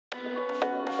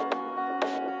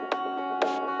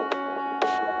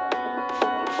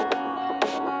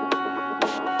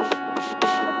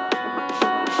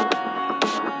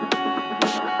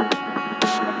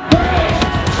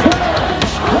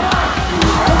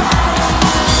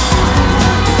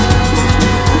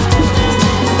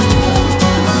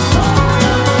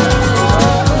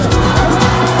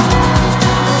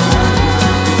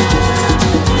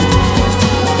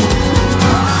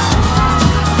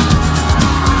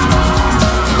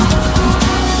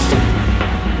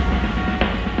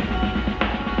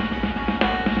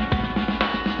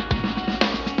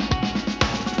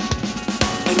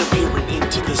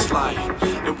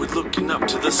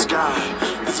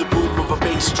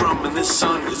when this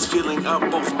sun is filling up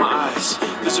both my eyes.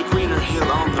 There's a greener hill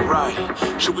on the right.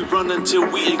 Should we run until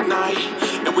we ignite?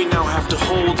 And we now have to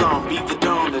hold on, beat the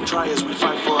dawn, and try as we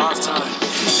fight for our time.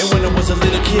 And when I was a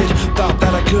little kid, thought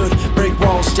that I could break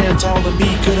walls, stand tall, and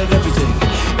be good at everything.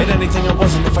 And anything I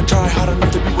wasn't, if I try hard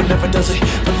enough, the people never does it.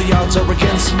 But the odds are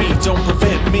against me, don't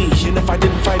prevent me. And if I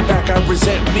didn't fight back, I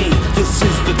resent me.